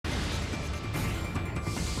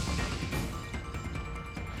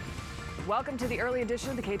Welcome to the early edition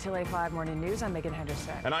of the Ktla 5 Morning News. I'm Megan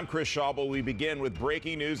Henderson. And I'm Chris Schaubel. We begin with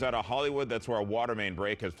breaking news out of Hollywood. That's where a water main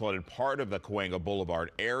break has flooded part of the Cahuenga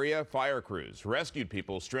Boulevard area. Fire crews rescued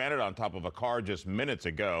people stranded on top of a car just minutes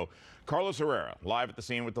ago. Carlos Herrera live at the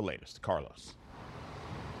scene with the latest. Carlos.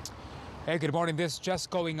 Hey, good morning. This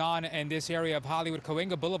just going on in this area of Hollywood,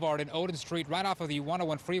 Cahuenga Boulevard and Odin Street, right off of the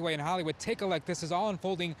 101 freeway in Hollywood. Take a look. This is all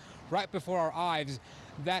unfolding right before our eyes.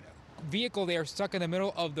 That vehicle there stuck in the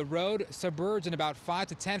middle of the road, submerged in about 5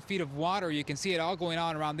 to 10 feet of water. You can see it all going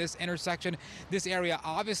on around this intersection. This area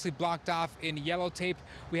obviously blocked off in yellow tape.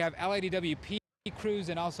 We have LADWP crews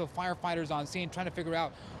and also firefighters on scene trying to figure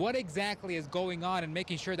out what exactly is going on and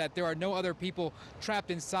making sure that there are no other people trapped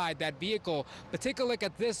inside that vehicle. But take a look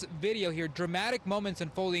at this video here. Dramatic moments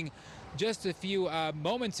unfolding just a few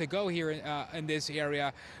moments ago here in this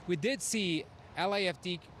area. We did see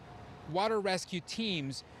LAFD water rescue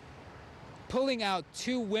teams pulling out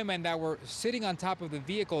two women that were sitting on top of the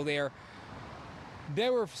vehicle there. They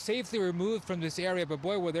were safely removed from this area, but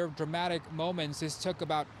boy, were there dramatic moments. This took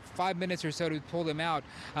about 5 minutes or so to pull them out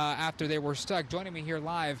after they were stuck. Joining me here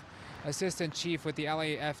live, Assistant Chief with the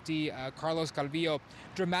LAFD, Carlos Calvillo.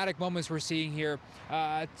 Dramatic moments we're seeing here.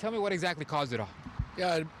 Tell me what exactly caused it all.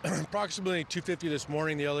 Yeah, approximately 2:50 this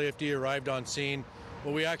morning, the LAFD arrived on scene.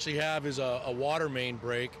 What we actually have is a water main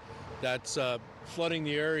break that's flooding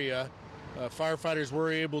the area. Firefighters were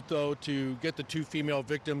able, though, to get the two female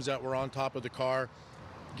victims that were on top of the car,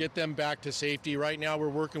 get them back to safety. Right now, we're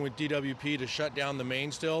working with DWP to shut down the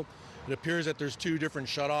main still. It appears that there's two different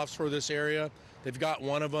shutoffs for this area. They've got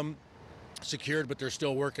one of them secured, but they're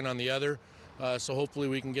still working on the other. So hopefully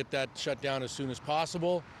we can get that shut down as soon as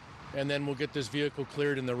possible, and then we'll get this vehicle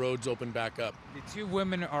cleared and the roads open back up. The two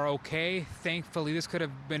women are okay. Thankfully, this could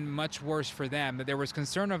have been much worse for them. There was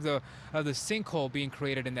concern of the sinkhole being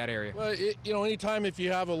created in that area. Well, anytime if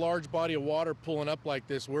you have a large body of water pulling up like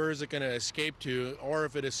this, where is it going to escape to? Or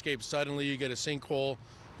if it escapes suddenly, you get a sinkhole,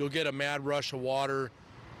 you'll get a mad rush of water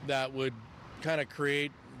that would kind of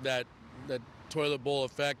create that toilet bowl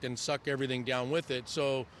effect and suck everything down with it.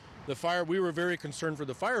 So we were very concerned for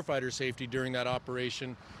the firefighter safety during that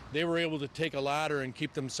operation. They were able to take a ladder and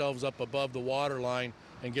keep themselves up above the water line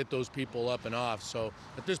and get those people up and off. So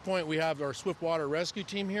at this point, we have our swift water rescue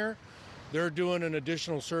team here. They're doing an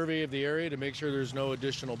additional survey of the area to make sure there's no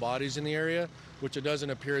additional bodies in the area, which it doesn't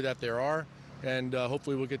appear that there are. And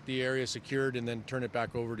hopefully we'll get the area secured and then turn it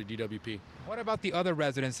back over to DWP. What about the other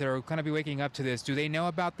residents that are going to be waking up to this? Do they know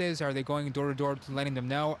about this? Are they going door to door to letting them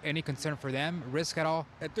know? Any concern for them? Risk at all?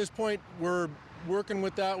 At this point, we're working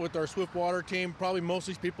with that with our swift water team. Probably most of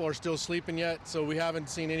these people are still sleeping yet, so we haven't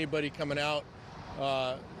seen anybody coming out.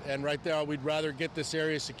 And right there, we'd rather get this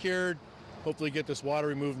area secured, hopefully get this water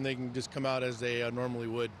removed, and they can just come out as they normally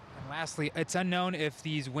would. And lastly, it's unknown if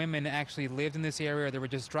these women actually lived in this area or they were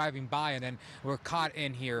just driving by and then were caught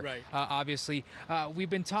in here. Right. Obviously,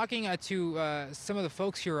 we've been talking to some of the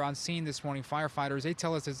folks here on scene this morning, firefighters. They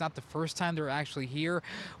tell us it's not the first time they're actually here.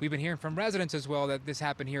 We've been hearing from residents as well that this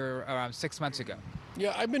happened here around 6 months ago.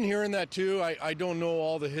 Yeah, I've been hearing that too. I don't know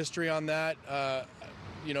all the history on that,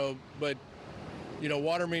 but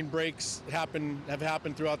water main breaks have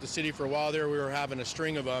happened throughout the city for a while there. We were having a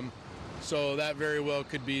string of them. So that very well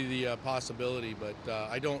could be the possibility, but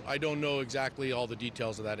I don't know exactly all the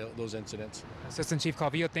details of those incidents. Assistant Chief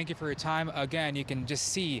Calvillo, thank you for your time. Again, you can just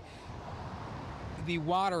see the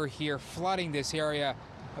water here flooding this area,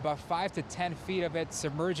 about 5 to 10 feet of it,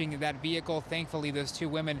 submerging that vehicle. Thankfully, those two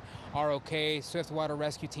women are okay. Swift Water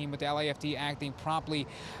Rescue Team with the LAFD acting promptly.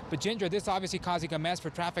 But Ginger, this obviously causing a mess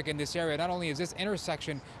for traffic in this area. Not only is this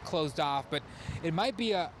intersection closed off, but it might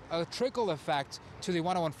be a trickle effect to the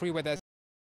 101 freeway that